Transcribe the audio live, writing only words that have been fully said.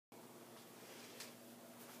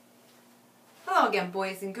Hello again,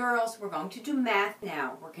 boys and girls. We're going to do math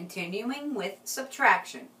now. We're continuing with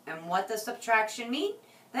subtraction. And what does subtraction mean?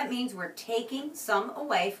 That means we're taking some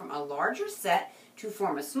away from a larger set to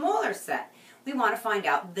form a smaller set. We want to find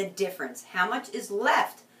out the difference. How much is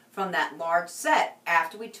left from that large set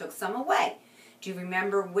after we took some away? Do you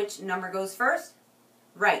remember which number goes first?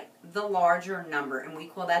 Right, the larger number. And we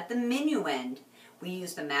call that the minuend. We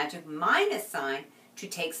use the magic minus sign to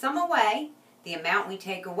take some away. The amount we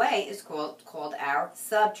take away is called our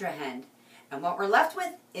subtrahend. And what we're left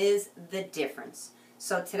with is the difference.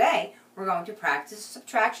 So today, we're going to practice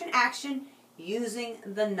subtraction action using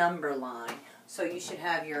the number line. So you should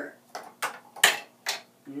have your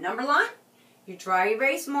number line, your dry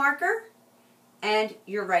erase marker, and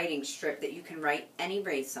your writing strip that you can write and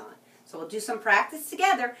erase on. So we'll do some practice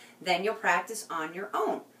together, then you'll practice on your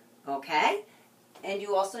own. Okay? And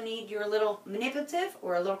you also need your little manipulative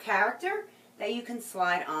or a little character that you can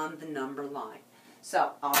slide on the number line.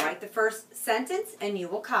 So I'll write the first sentence and you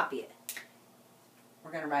will copy it.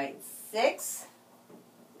 We're going to write 6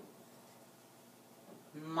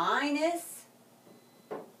 minus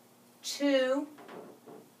 2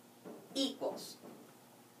 equals.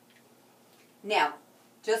 Now,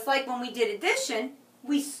 just like when we did addition,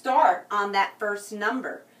 we start on that first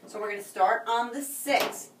number. So we're going to start on the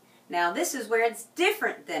 6. Now this is where it's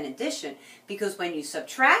different than addition, because when you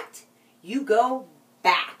subtract, you go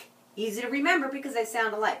back. Easy to remember because they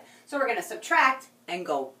sound alike. So we're going to subtract and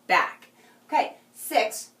go back. Okay,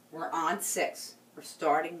 6, we're on 6. We're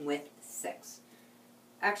starting with 6.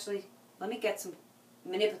 Actually, let me get some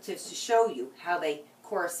manipulatives to show you how they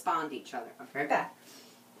correspond to each other. I'll be right back.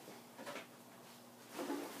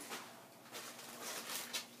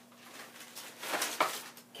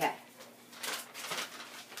 Okay.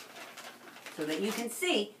 So that you can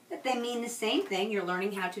see that they mean the same thing. You're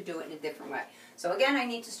learning how to do it in a different way. So again, I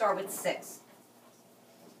need to start with 6.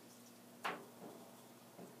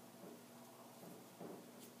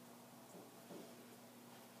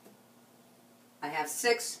 I have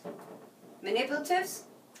 6 manipulatives.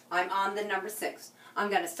 I'm on the number 6. I'm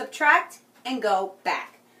going to subtract and go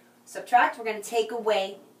back. Subtract, we're going to take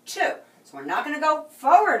away 2. So we're not going to go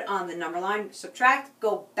forward on the number line. Subtract,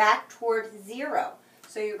 go back toward 0.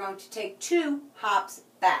 So you're going to take 2 hops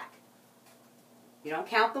back. You don't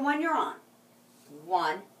count the one you're on.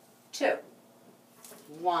 1, 2.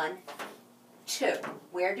 1, 2.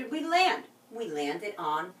 Where did we land? We landed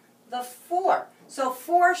on the 4. So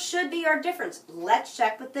 4 should be our difference. Let's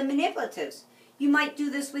check with the manipulatives. You might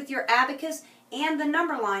do this with your abacus and the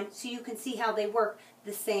number line so you can see how they work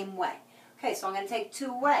the same way. Okay, so I'm going to take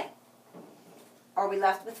 2 away. Are we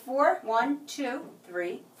left with 4? 1, 2,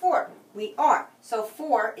 3, 4. We are. So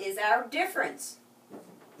 4 is our difference.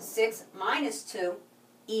 6 minus 2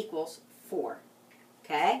 equals 4.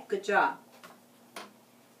 Okay, good job.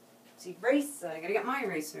 Let's erase. I gotta get my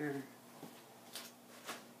eraser.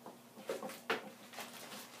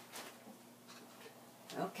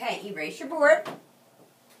 Okay, erase your board.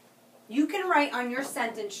 You can write on your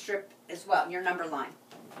sentence strip as well, your number line.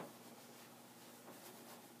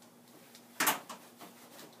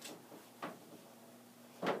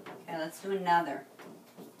 Okay, let's do another.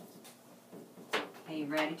 Okay, you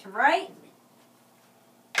ready to write?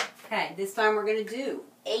 Okay, this time we're going to do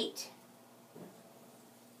 8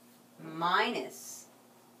 minus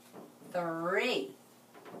 3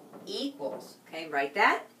 equals. Okay, write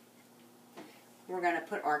that. We're going to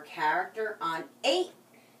put our character on 8.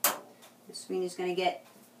 This means going to get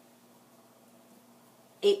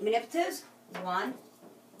 8 manipulatives. 1,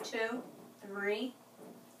 2, 3,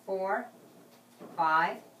 4,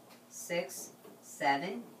 5, 6,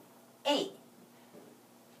 7, 8.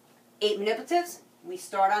 8 manipulatives. We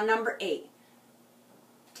start on number 8.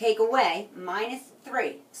 Take away minus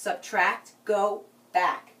 3. Subtract, go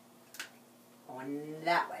back. Going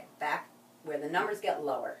that way. Back where the numbers get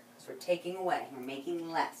lower. So we're taking away. We're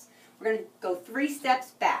making less. We're going to go 3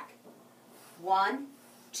 steps back. 1,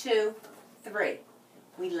 2, 3.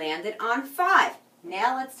 We landed on 5.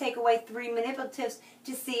 Now let's take away 3 manipulatives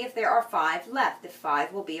to see if there are 5 left. The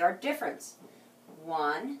 5 will be our difference.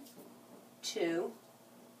 1, 2,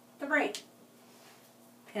 3.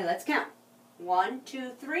 Okay, let's count. 1,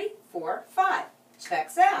 2, 3, 4, 5.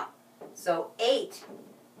 Checks out. So 8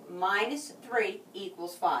 minus 3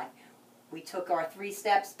 equals 5. We took our 3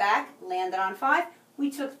 steps back, landed on 5. We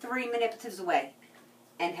took 3 manipulatives away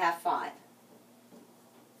and have 5.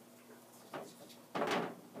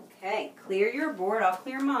 Okay, clear your board. I'll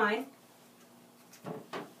clear mine.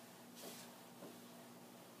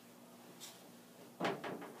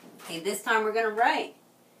 Okay, this time we're going to write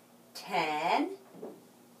 10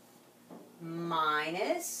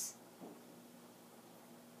 minus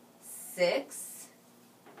 6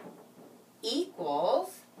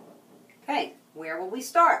 equals, okay, where will we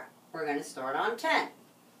start? We're going to start on 10.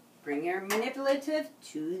 Bring your manipulative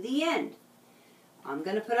to the end. I'm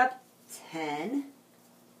going to put up 10.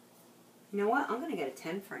 You know what? I'm going to get a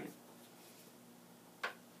 10 frame.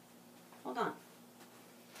 Hold on.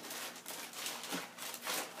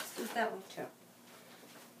 Let's do it that way too.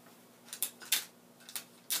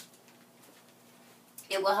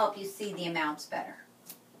 It will help you see the amounts better.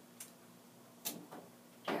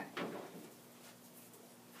 Okay.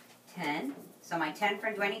 10. So my 10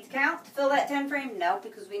 frame, do I need to count to fill that 10 frame? No,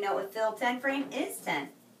 because we know a filled 10 frame is 10.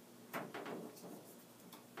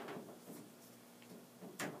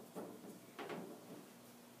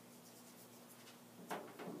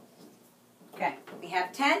 Okay, we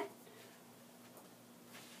have 10.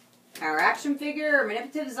 Our action figure or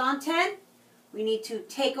manipulative is on 10. We need to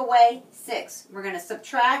take away 6. We're going to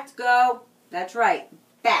subtract, go, that's right,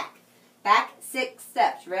 back. Back 6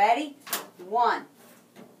 steps. Ready? 1,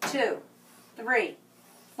 2, 3,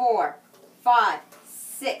 4, 5,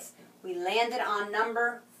 6. We landed on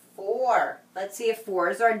number 4. Let's see if 4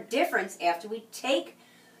 is our difference after we take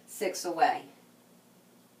 6 away.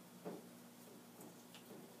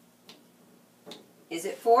 Is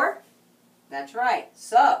it 4? That's right.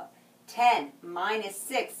 So, 10 minus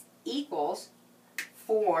 6 equals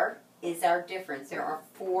 4 is our difference. There are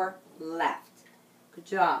 4 left. Good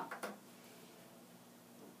job.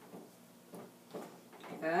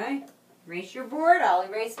 Okay. Erase your board. I'll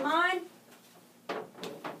erase mine.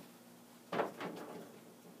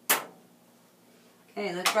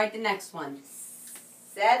 Okay, let's write the next one.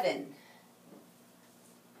 7.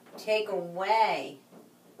 Take away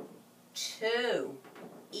 2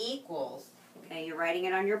 equals. Okay, you're writing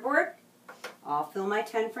it on your board. I'll fill my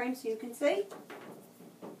 10 frame so you can see.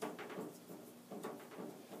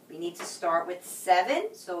 We need to start with 7.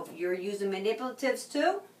 So if you're using manipulatives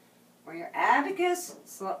too, or your abacus,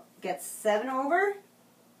 get 7 over.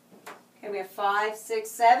 Okay, we have 5, 6,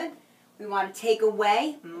 7. We want to take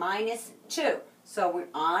away minus 2. So we're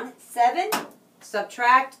on 7.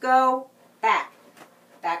 Subtract, go, back.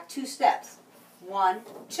 Back 2 steps. 1,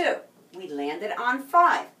 2. We landed on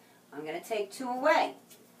 5. I'm going to take 2 away.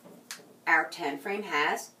 Our 10 frame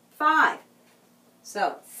has 5.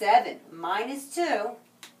 So 7 minus 2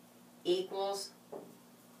 equals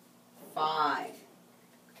 5.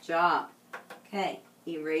 Good job. Okay,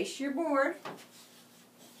 erase your board.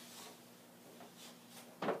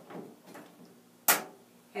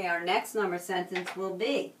 Okay, our next number sentence will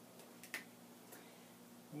be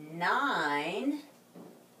 9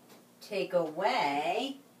 take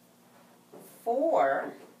away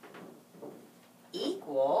 4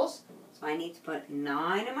 equals, so I need to put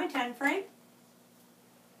 9 in my 10 frame.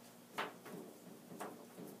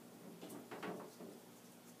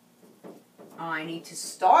 I need to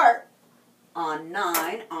start on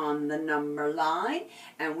 9 on the number line,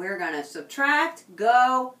 and we're going to subtract,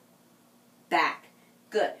 go, back.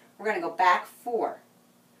 Good. We're going to go back 4.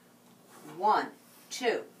 1,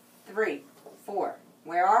 2, 3, 4.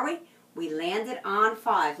 Where are we? We landed on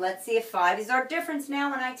 5. Let's see if 5 is our difference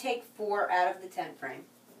now when I take 4 out of the 10 frame.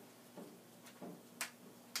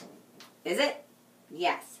 Is it?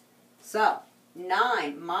 Yes. So,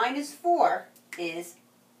 9 minus 4 is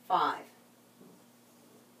 5.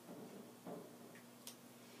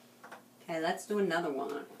 Okay, let's do another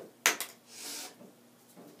one.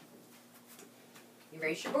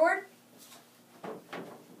 Erase your board.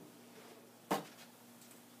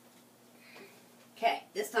 Okay,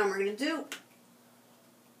 this time we're going to do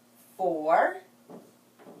 4,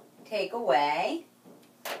 take away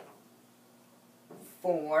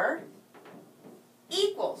 4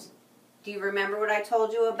 equals. Do you remember what I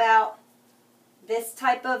told you about this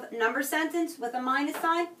type of number sentence with a minus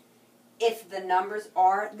sign? If the numbers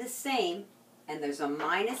are the same and there's a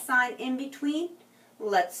minus sign in between,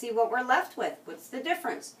 let's see what we're left with. What's the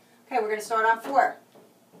difference? Okay, we're going to start on 4.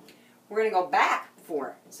 We're going to go back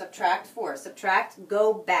 4. Subtract 4. Subtract,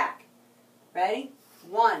 go back. Ready?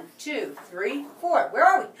 1, 2, 3, 4. Where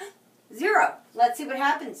are we? 0. Let's see what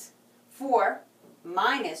happens. 4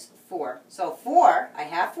 minus 4. So 4, I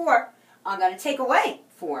have 4. I'm going to take away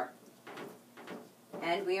 4.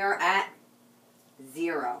 And we are at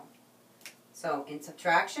 0. So in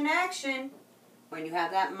subtraction action, when you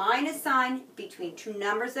have that minus sign between two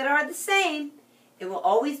numbers that are the same, it will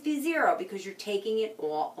always be 0 because you're taking it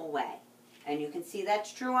all away. And you can see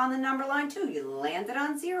that's true on the number line too. You landed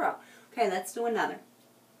on 0. Okay, let's do another.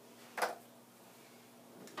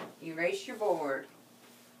 Erase your board.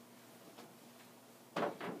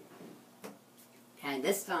 And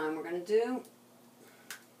this time we're going to do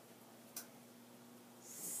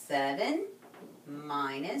 7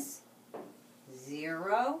 minus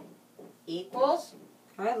 0 equals,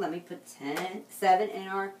 all right, let me put 7 in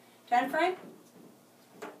our 10 frame.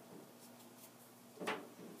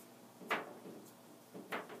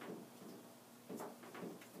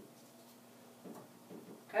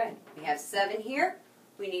 Okay, we have 7 here.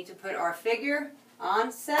 We need to put our figure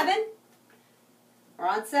on 7. We're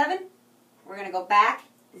on 7. We're going to go back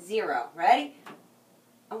 0. Ready?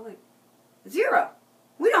 Oh, wait. 0.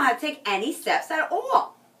 We don't have to take any steps at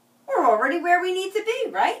all. We're already where we need to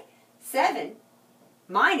be, right? 7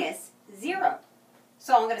 minus 0.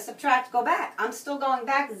 So I'm going to subtract, go back. I'm still going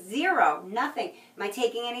back 0. Nothing. Am I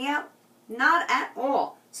taking any out? Not at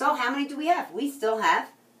all. So how many do we have? We still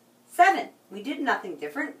have 7. We did nothing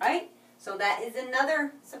different, right? So that is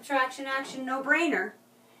another subtraction action no-brainer.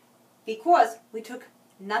 Because we took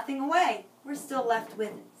nothing away, we're still left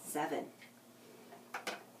with 7.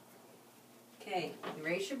 Okay,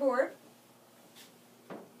 erase your board.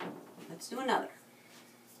 Let's do another.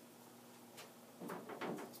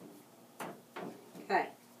 Okay.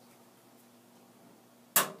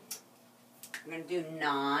 I'm going to do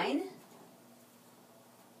 9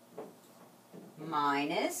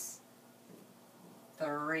 minus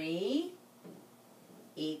 3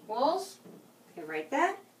 equals, okay, write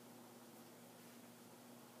that.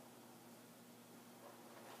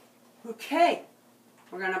 Okay,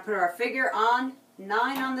 we're going to put our figure on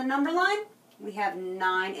 9 on the number line. We have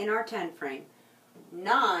 9 in our 10 frame.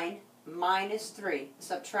 9 minus 3.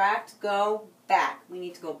 Subtract, go back. We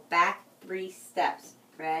need to go back 3 steps.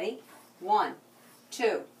 Ready? 1,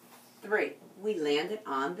 2, 3. We landed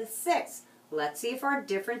on the 6. Let's see if our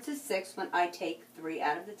difference is 6 when I take 3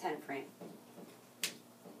 out of the 10 frame.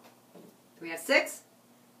 We have 6,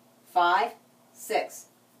 5, 6.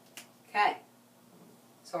 Okay.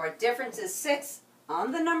 So our difference is 6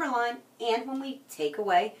 on the number line and when we take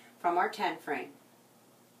away from our 10 frame.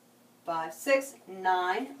 5, 6,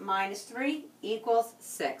 9 minus 3 equals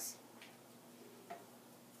 6.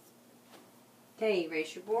 Okay,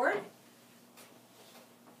 erase your board.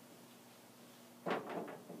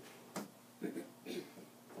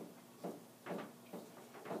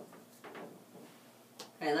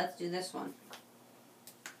 Okay, let's do this one.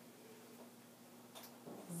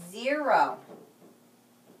 0.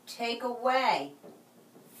 Take away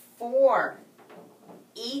 4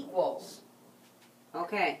 equals.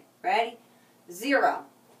 Okay, ready? 0.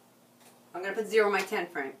 I'm going to put 0 in my 10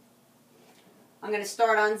 frame. I'm going to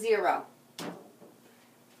start on 0.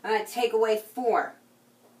 I'm going to take away 4.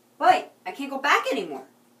 Wait, I can't go back anymore.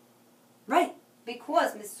 Right,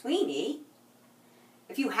 because Miss Sweeney,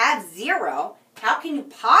 if you have 0, how can you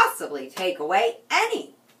possibly take away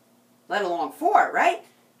any? Let alone 4, right?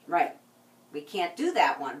 Right. We can't do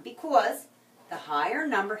that one because the higher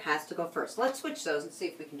number has to go first. Let's switch those and see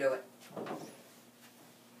if we can do it.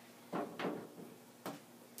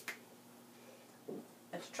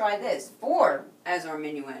 Let's try this. 4 as our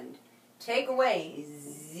minuend. Take away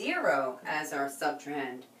 0 as our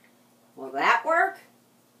subtrahend. Will that work?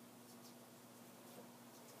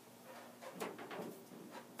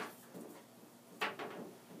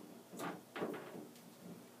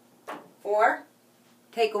 Four,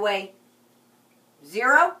 take away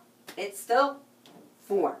 0, it's still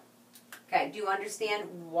 4. Okay, do you understand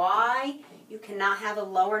why you cannot have a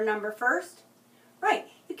lower number first? Right,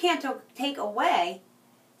 you can't take away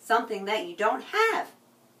something that you don't have.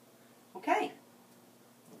 Okay.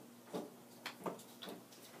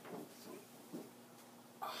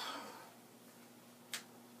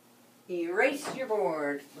 Erase your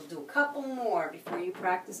board. We'll do a couple more before you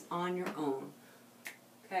practice on your own.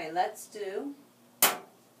 Okay, let's do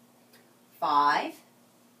 5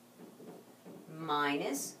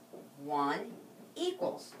 minus 1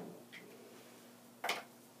 equals.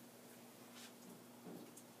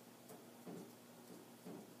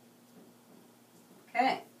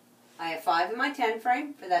 Okay, I have 5 in my 10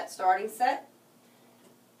 frame for that starting set.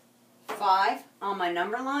 5 on my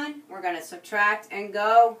number line. We're going to subtract and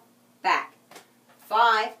go back.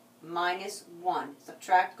 5 minus 1.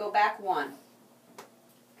 Subtract, go back 1.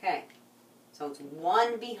 Okay, so it's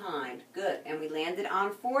 1 behind. Good, and we landed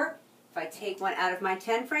on 4. If I take 1 out of my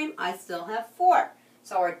 10 frame, I still have 4.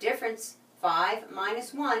 So our difference, 5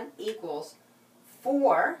 minus 1 equals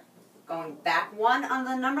 4, going back 1 on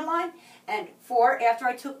the number line, and 4 after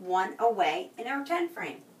I took 1 away in our 10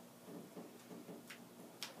 frame.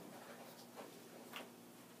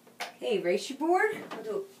 Okay, erase your board. We'll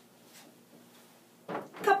do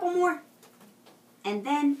a couple more. And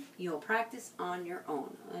then you'll practice on your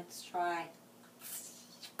own. Let's try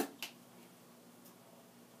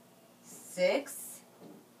 6,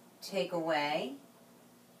 take away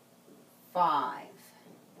 5.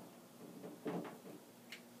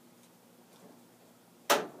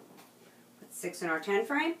 Put 6 in our 10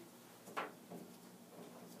 frame.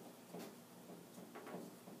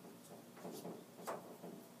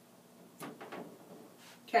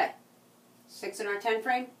 Okay, 6 in our 10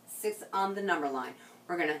 frame, 6 on the number line.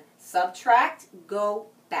 We're going to subtract, go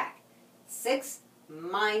back. 6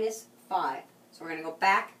 minus 5. So we're going to go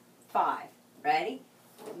back 5. Ready?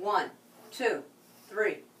 1, 2,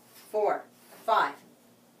 3, 4, 5.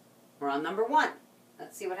 We're on number 1.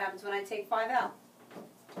 Let's see what happens when I take 5 out.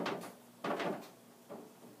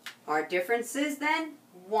 Our difference is then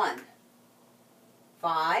 1.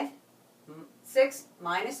 6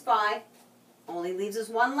 minus 5 only leaves us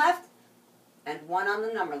 1 left and 1 on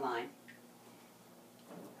the number line.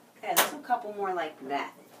 Okay, let's do a couple more like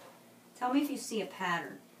that. Tell me if you see a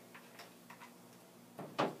pattern.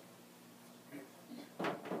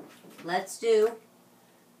 Let's do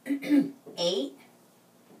 8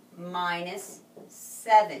 minus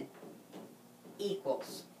 7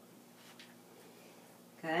 equals.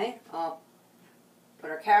 Okay, I'll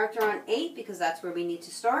put our character on 8 because that's where we need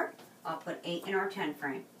to start. I'll put 8 in our 10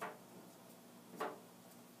 frame.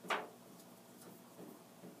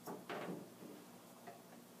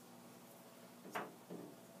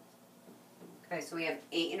 Okay, so we have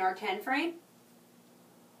 8 in our 10 frame,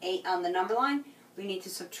 8 on the number line. We need to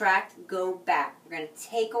subtract, go back. We're going to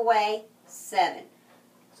take away 7.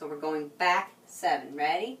 So we're going back 7.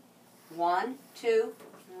 Ready? 1, 2,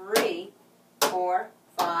 3, 4,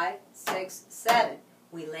 5, 6, 7.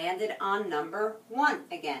 We landed on number 1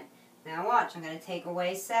 again. Now watch, I'm going to take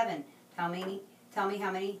away 7. Tell me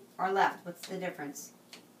how many are left. What's the difference?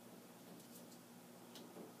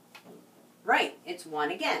 Right, it's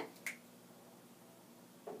 1 again.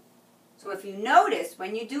 So if you notice,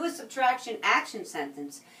 when you do a subtraction action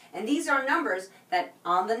sentence, and these are numbers that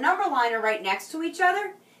on the number line are right next to each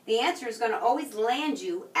other, the answer is going to always land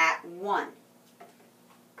you at 1.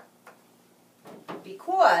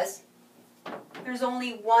 Because there's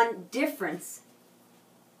only 1 difference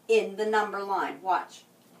in the number line. Watch.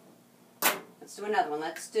 Let's do another one.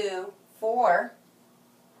 Let's do 4.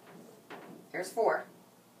 There's 4.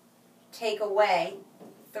 Take away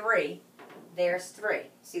 3. There's 3.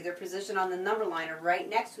 See, their position on the number line are right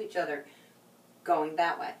next to each other, going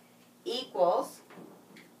that way. Equals,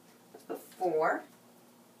 let's put 4.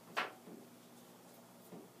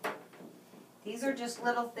 These are just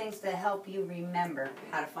little things to help you remember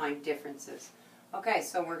how to find differences. Okay,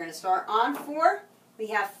 so we're going to start on 4. We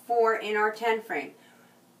have 4 in our 10 frame.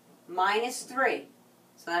 Minus 3.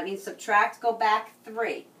 So that means subtract, go back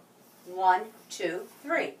 3. 1, 2,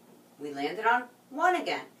 3. We landed on 1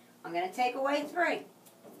 again. I'm going to take away 3.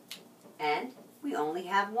 And we only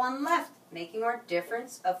have 1 left, making our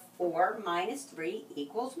difference of 4 minus 3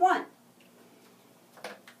 equals 1.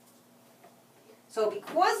 So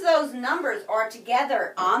because those numbers are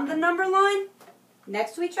together on the number line,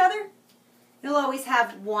 next to each other, you'll always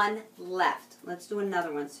have 1 left. Let's do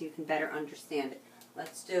another one so you can better understand it.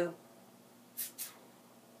 Let's do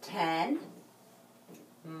 10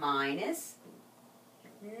 minus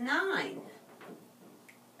 9.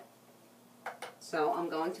 So I'm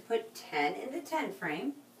going to put 10 in the 10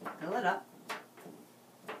 frame, fill it up.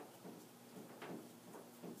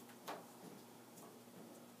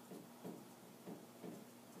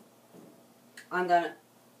 I'm going to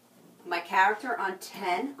put my character on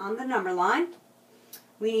 10 on the number line.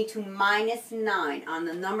 We need to minus 9. On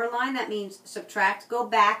the number line, that means subtract, go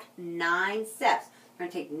back 9 steps. We're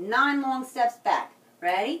going to take 9 long steps back.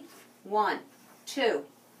 Ready? 1, 2,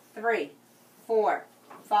 3, 4,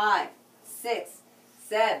 5, 6,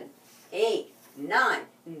 7, 8, 9.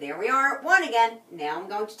 And there we are at 1 again. Now I'm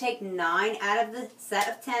going to take 9 out of the set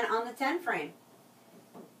of 10 on the 10 frame.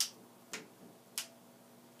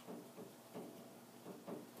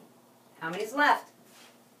 How many's left?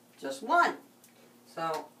 Just 1.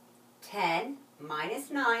 So 10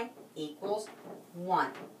 minus 9 equals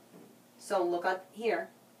 1. So look up here.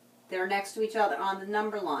 They're next to each other on the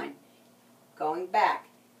number line. Going back,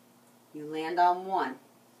 you land on 1.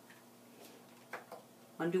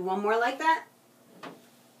 Want to do one more like that?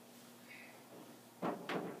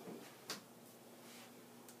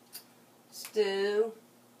 Let's do,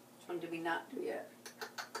 which one did we not do yet?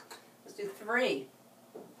 Let's do 3.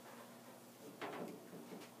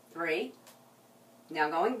 3. Now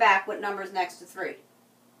going back, what number is next to 3?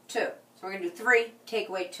 2. So we're going to do 3, take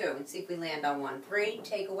away 2, and see if we land on 1. 3,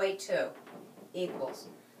 take away 2, equals.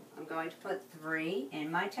 I'm going to put 3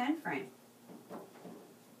 in my 10 frame.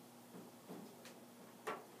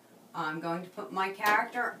 I'm going to put my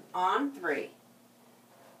character on 3.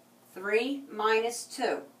 3 minus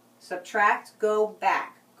 2. Subtract, go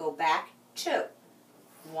back. Go back 2.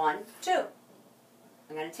 1, 2.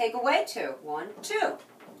 I'm going to take away 2. 1, 2.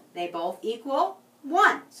 They both equal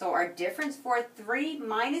 1. So our difference for 3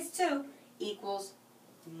 minus 2 equals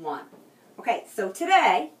 1. Okay, so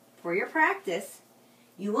today, for your practice,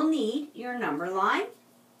 you will need your number line,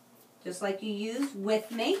 just like you used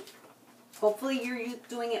with me. Hopefully you're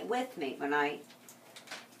doing it with me when I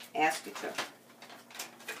ask you to.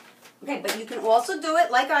 Okay, but you can also do it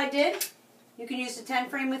like I did. You can use the 10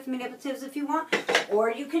 frame with manipulatives if you want, or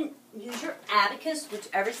you can use your abacus,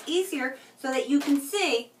 whichever's easier, so that you can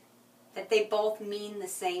see that they both mean the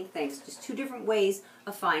same things. Just two different ways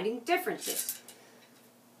of finding differences.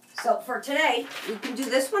 So for today, you can do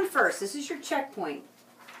this one first. This is your checkpoint.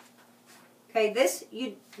 Okay, this,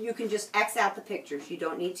 you can just X out the pictures. You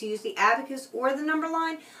don't need to use the abacus or the number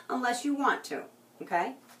line unless you want to.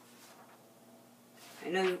 Okay? I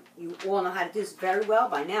know you all know how to do this very well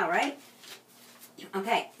by now, right?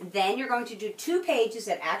 Okay, then you're going to do 2 pages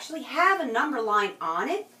that actually have a number line on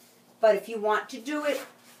it. But if you want to do it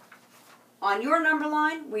on your number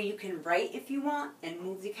line, where you can write if you want and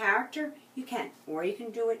move the character, you can. Or you can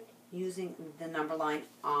do it using the number line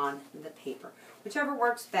on the paper. Whichever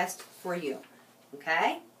works best for you.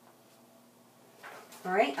 Okay?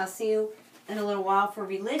 Alright, I'll see you in a little while for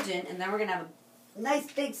religion, and then we're going to have a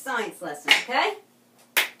nice big science lesson, okay?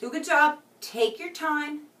 Do a good job. Take your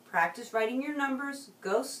time. Practice writing your numbers.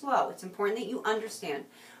 Go slow. It's important that you understand.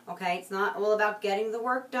 Okay? It's not all about getting the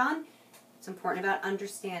work done. It's important about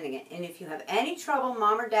understanding it. And if you have any trouble,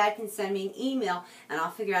 Mom or Dad can send me an email, and I'll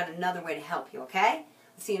figure out another way to help you, okay?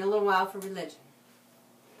 I'll see you in a little while for religion.